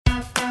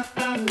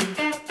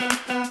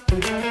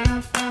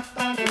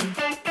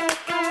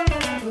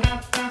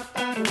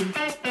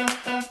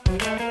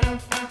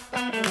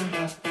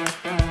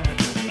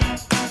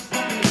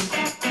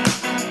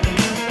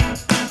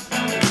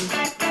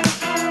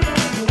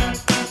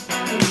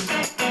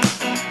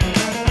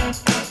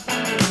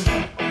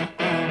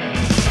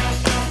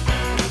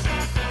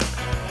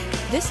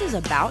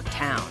About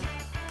Town.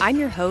 I'm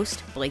your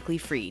host, Blakely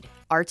Freed,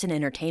 Arts and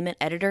Entertainment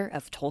Editor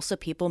of Tulsa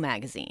People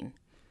magazine.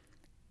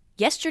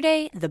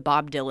 Yesterday, the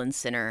Bob Dylan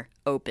Center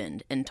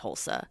opened in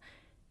Tulsa,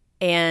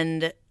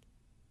 and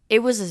it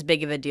was as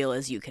big of a deal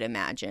as you could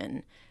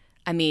imagine.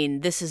 I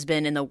mean, this has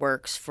been in the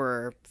works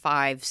for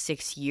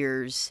 5-6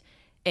 years,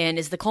 and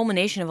is the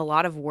culmination of a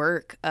lot of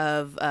work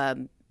of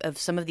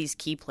some of these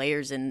key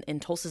players in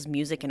Tulsa's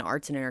music and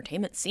arts and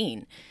entertainment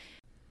scene.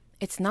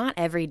 It's not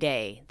every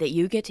day that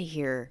you get to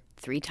hear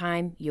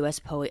 3-time U.S.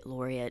 Poet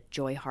Laureate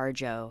Joy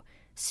Harjo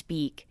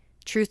speak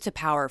truth to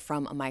power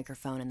from a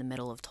microphone in the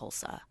middle of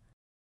Tulsa.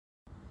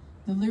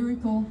 The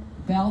lyrical,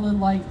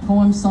 ballad-like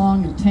poem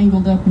song of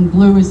Tangled Up in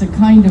Blue is a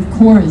kind of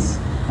chorus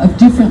of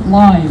different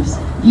lives,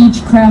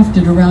 each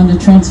crafted around a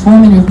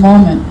transformative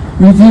moment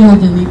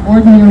revealed in the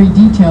ordinary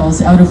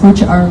details out of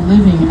which our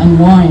living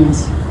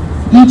unwinds.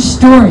 Each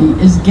story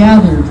is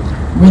gathered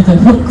with a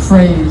hook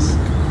phrase,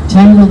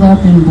 tangled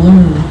up in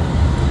blue,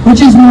 which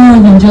is more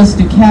than just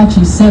a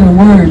catchy set of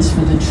words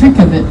for the trick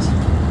of it.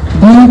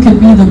 Blue could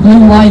be the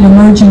blue light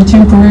emerging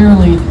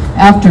temporarily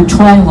after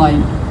twilight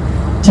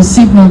to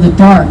signal the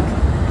dark.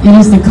 It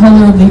is the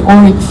color of the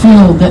auric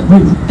field,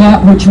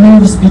 that which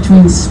moves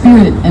between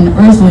spirit and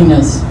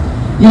earthliness.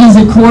 It is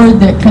a chord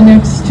that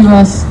connects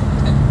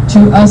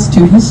us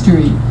to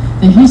history,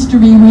 the history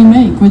we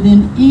make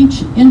within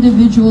each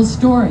individual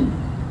story.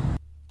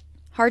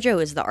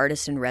 Harjo is the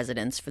artist in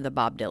residence for the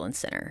Bob Dylan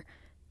Center.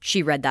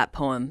 She read that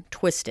poem,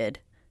 Twisted,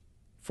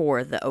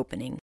 for the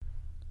opening.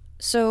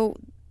 So,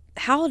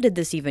 how did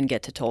this even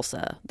get to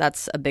Tulsa?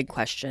 That's a big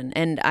question,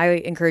 and I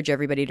encourage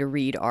everybody to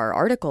read our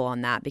article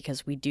on that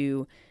because we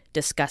do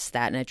discuss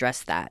that and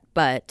address that.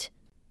 But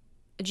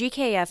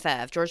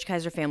GKFF, George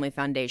Kaiser Family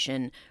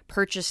Foundation,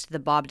 purchased the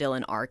Bob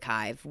Dylan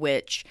archive,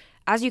 which,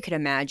 as you can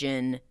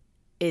imagine,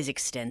 is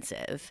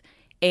extensive.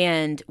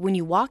 And when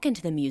you walk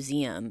into the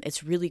museum,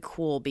 it's really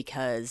cool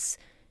because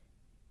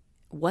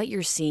what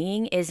you're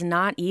seeing is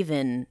not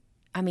even,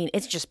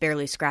 it's just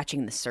barely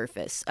scratching the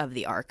surface of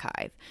the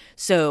archive.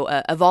 So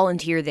a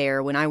volunteer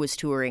there when I was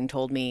touring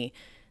told me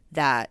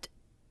that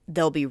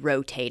they'll be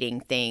rotating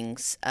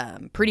things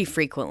pretty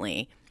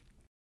frequently.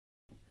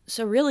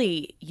 So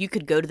really, you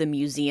could go to the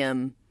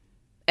museum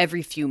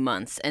every few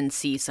months and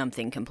see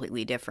something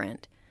completely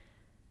different.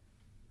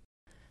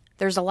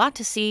 There's a lot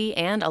to see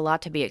and a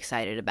lot to be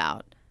excited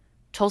about.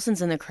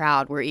 Tulsans in the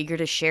crowd were eager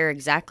to share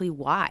exactly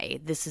why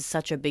this is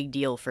such a big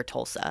deal for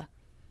Tulsa.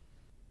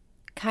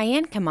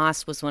 Kyan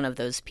Kamas was one of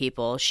those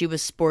people. She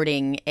was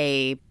sporting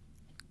a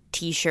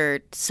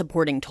t-shirt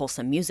supporting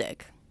Tulsa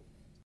music.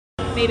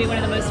 Maybe one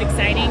of the most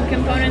exciting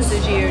components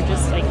is you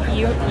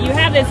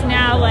have this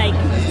now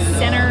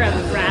center of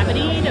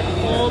gravity to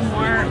pull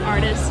more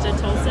artists to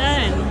Tulsa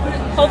and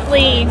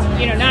hopefully,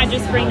 not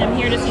just bring them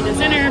here to see the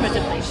center, but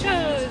to play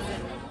shows.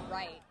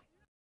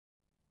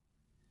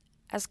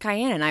 As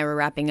Kyan and I were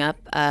wrapping up,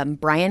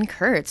 Brian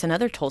Kurtz,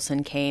 another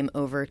Tulsan, came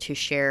over to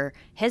share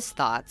his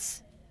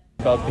thoughts.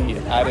 About the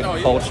added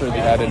culture, the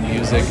added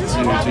music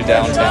to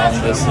downtown.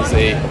 This is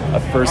a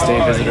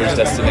first-day visitors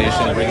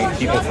destination, bringing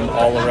people from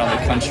all around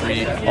the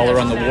country, all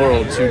around the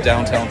world to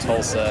downtown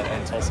Tulsa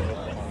and Tulsa,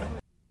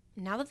 Oklahoma.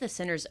 Now that the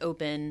center's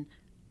open,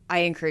 I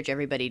encourage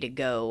everybody to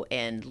go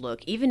and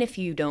look. Even if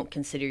you don't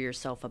consider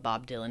yourself a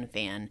Bob Dylan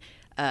fan,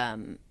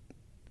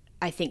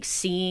 I think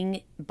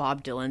seeing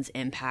Bob Dylan's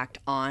impact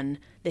on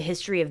the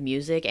history of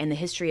music and the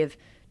history of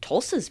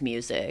Tulsa's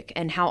music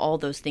and how all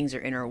those things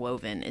are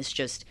interwoven is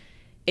just,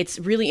 it's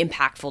really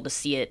impactful to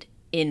see it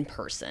in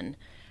person.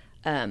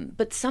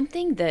 But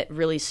something that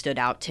really stood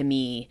out to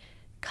me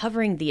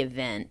covering the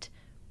event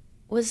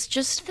was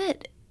just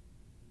that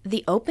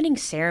the opening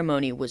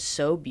ceremony was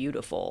so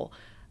beautiful.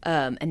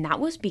 And that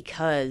was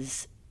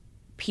because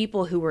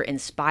people who were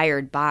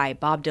inspired by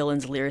Bob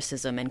Dylan's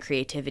lyricism and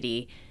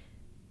creativity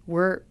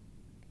were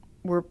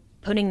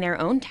putting their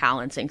own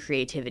talents and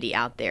creativity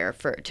out there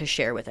to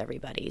share with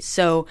everybody.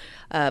 So,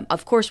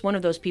 of course, one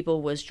of those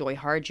people was Joy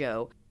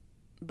Harjo.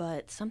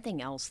 But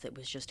something else that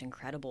was just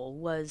incredible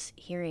was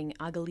hearing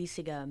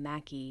Agalisiga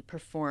Mackey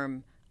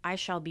perform I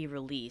Shall Be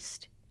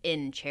Released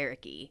in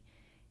Cherokee.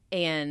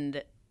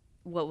 And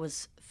what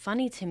was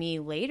funny to me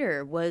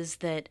later was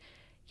that,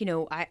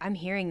 I'm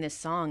hearing this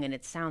song and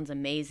it sounds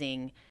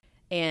amazing.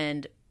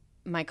 And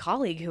my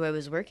colleague who I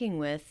was working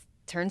with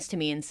turns to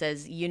me and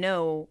says,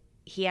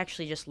 he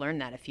actually just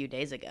learned that a few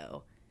days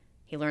ago.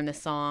 He learned the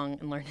song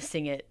and learned to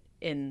sing it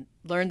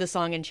learned the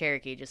song in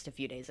Cherokee just a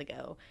few days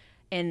ago.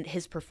 And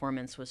his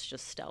performance was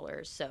just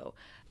stellar.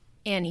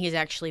 And he's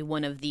actually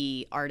one of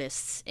the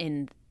artists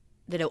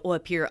that will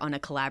appear on a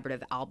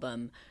collaborative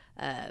album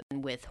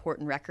with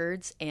Horton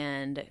Records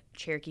and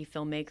Cherokee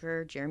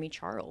filmmaker Jeremy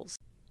Charles.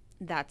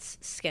 That's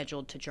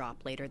scheduled to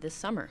drop later this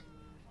summer.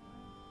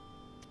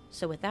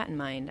 So with that in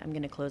mind, I'm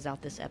going to close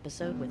out this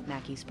episode with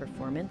Mackey's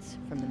performance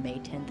from the May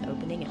 10th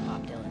opening at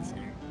Bob Dylan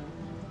Center.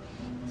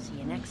 See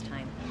you next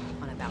time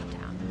on About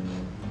Town.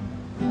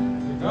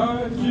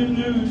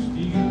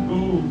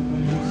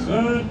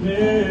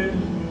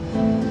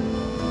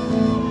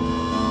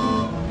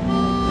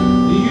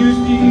 He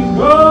used to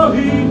go,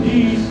 he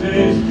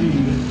sesti,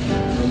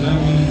 non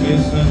mi che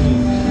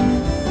sanno.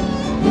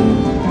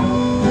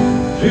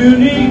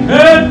 Giuni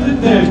che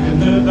te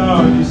ne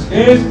dai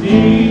skesti.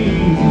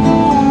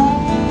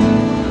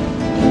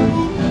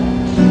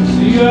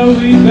 Sia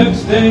vi vex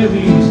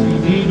delis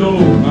vidido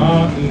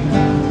mai.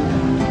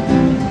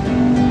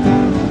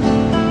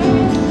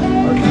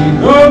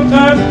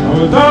 Archigotat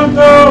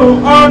odanto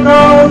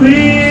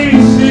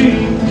agalisi.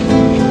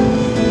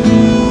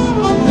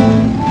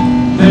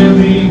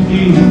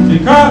 Deliki te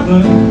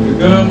Scotland, the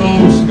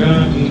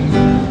Galoskani.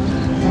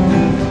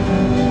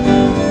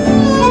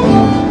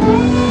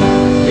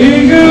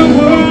 Eager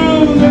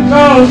wound the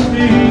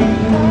Gosti,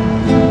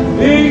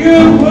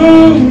 eager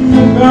wound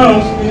the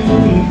Gosti,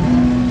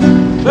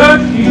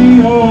 that he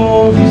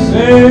all be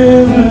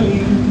sailing.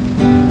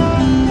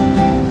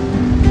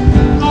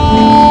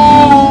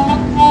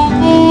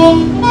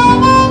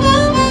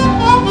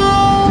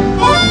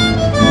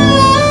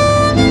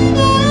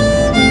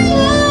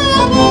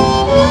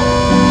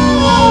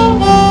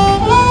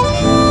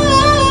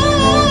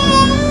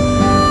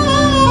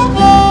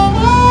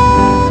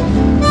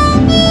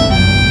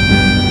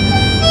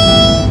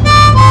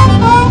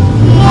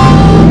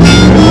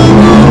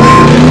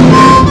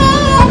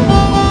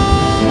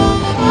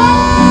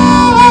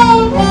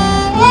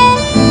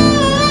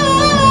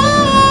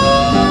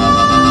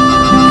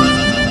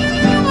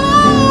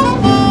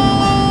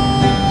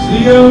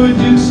 The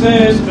Duke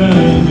says,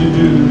 "Turn to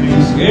do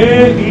these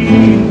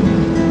skating."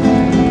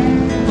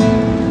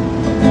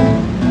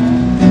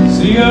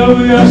 See how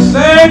we are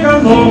saying,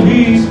 "Along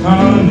he's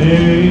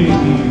Carnegie."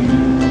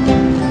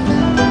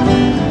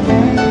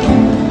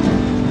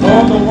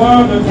 All the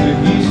water that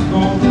he's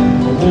gone,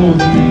 the whole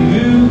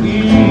you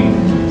eat.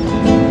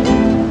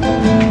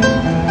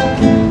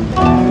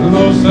 The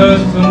Lord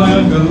says,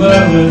 "Tonight,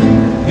 beloved,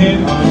 in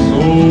our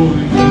soul."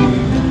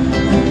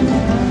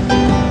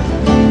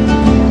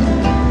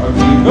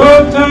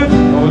 Gotak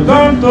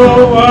odanto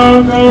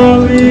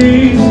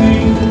agalisi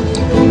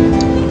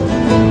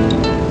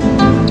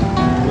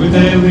with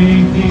a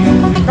leaking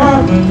the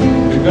cotton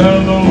the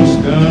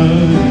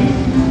Galoskani.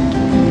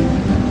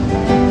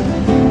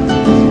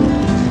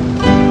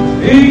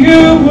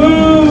 Eager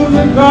wound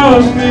the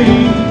Gosti,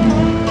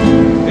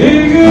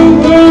 eager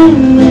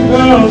wound the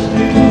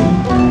Gosti,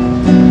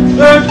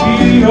 that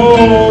he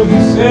all he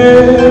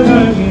said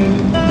again.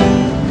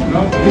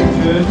 Not the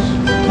church.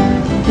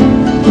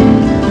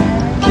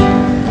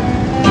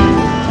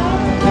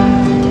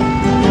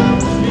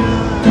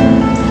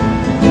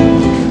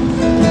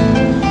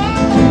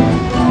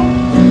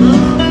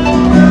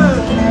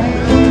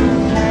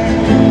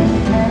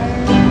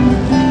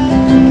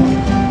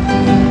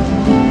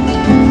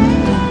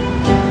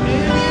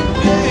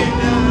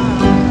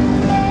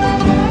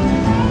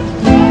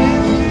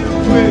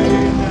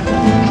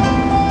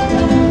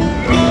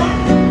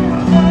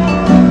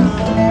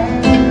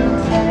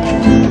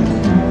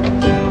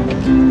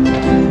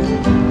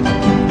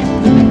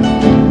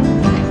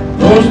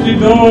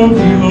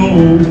 Doki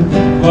low,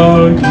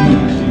 lagi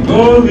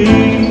shigoli.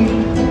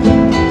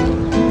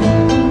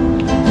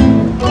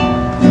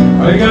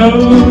 I go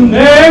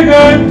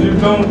nega to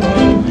don't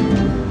want to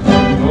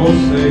no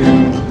say.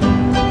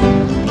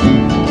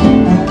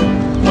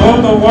 All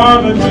the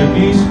water to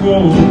be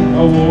school, I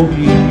will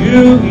give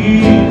you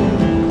eat.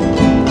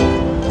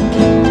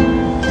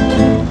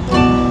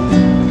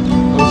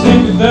 I'll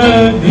sing to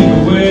that the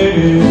way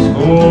it's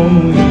going.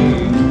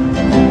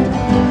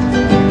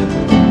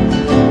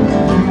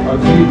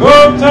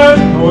 Gotak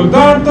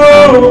odanto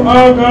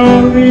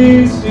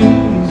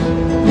agalisis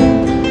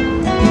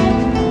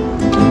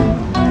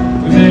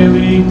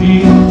Udeliti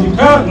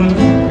tikatna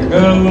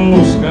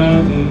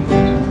Galoskani.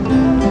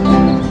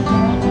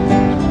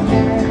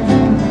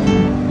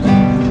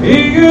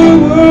 Eager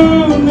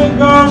wound the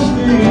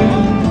Gosti,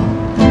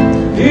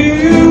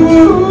 eager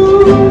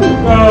wound the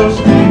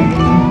Gosti,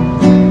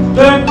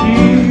 that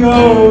he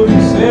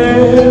always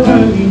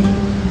said.